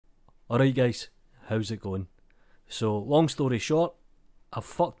Alright guys, how's it going? So long story short, I've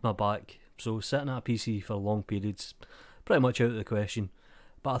fucked my back, so sitting at a PC for long periods, pretty much out of the question.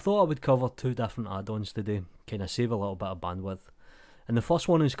 But I thought I would cover two different add-ons today, kinda save a little bit of bandwidth. And the first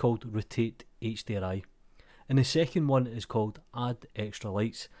one is called Rotate HDRI, and the second one is called Add Extra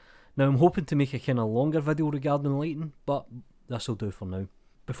Lights. Now I'm hoping to make a kinda longer video regarding lighting, but this'll do for now.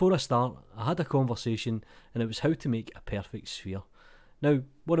 Before I start, I had a conversation and it was how to make a perfect sphere. Now,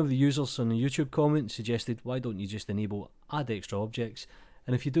 one of the users in the YouTube comment suggested why don't you just enable add extra objects,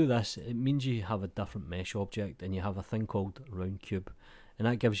 and if you do this it means you have a different mesh object and you have a thing called round cube, and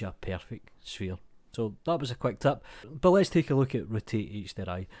that gives you a perfect sphere. So that was a quick tip, but let's take a look at Rotate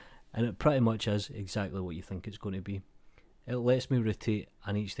HDRI, and it pretty much is exactly what you think it's going to be. It lets me rotate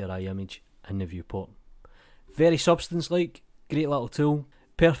an HDRI image in the viewport. Very substance like, great little tool.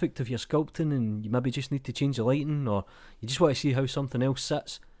 Perfect if you're sculpting and you maybe just need to change the lighting, or you just want to see how something else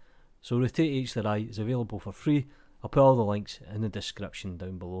sits. So Rotate HDRI is available for free. I'll put all the links in the description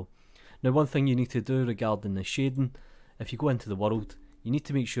down below. Now one thing you need to do regarding the shading, if you go into the world, you need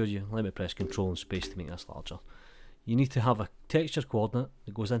to make sure let me press Ctrl and space to make this larger. You need to have a texture coordinate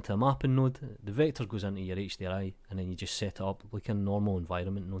that goes into a mapping node, the vector goes into your HDRI, and then you just set it up like a normal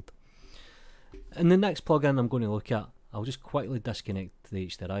environment node. And the next plugin I'm going to look at, I'll just quickly disconnect the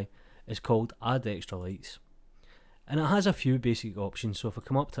HDRI, is called Add Extra Lights. And it has a few basic options, so if I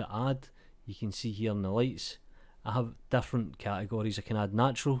come up to Add, you can see here in the lights, I have different categories. I can add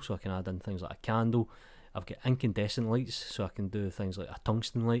natural, so I can add in things like a candle. I've got incandescent lights, so I can do things like a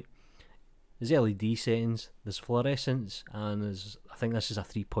tungsten light. There's LED settings, there's fluorescence, and I think this is a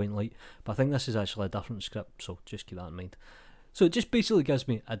 3-point light, but I think this is actually a different script, so just keep that in mind. So it just basically gives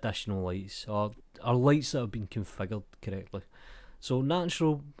me additional lights, or lights that have been configured correctly. So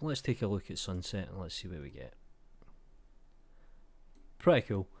natural, let's take a look at sunset and let's see what we get. Pretty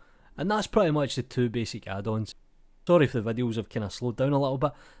cool. And that's pretty much the two basic add-ons. Sorry if the videos have kind of slowed down a little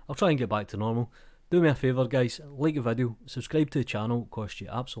bit, I'll try and get back to normal. Do me a favour guys, like the video, subscribe to the channel, it costs you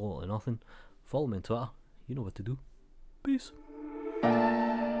absolutely nothing. Follow me on Twitter, you know what to do. Peace.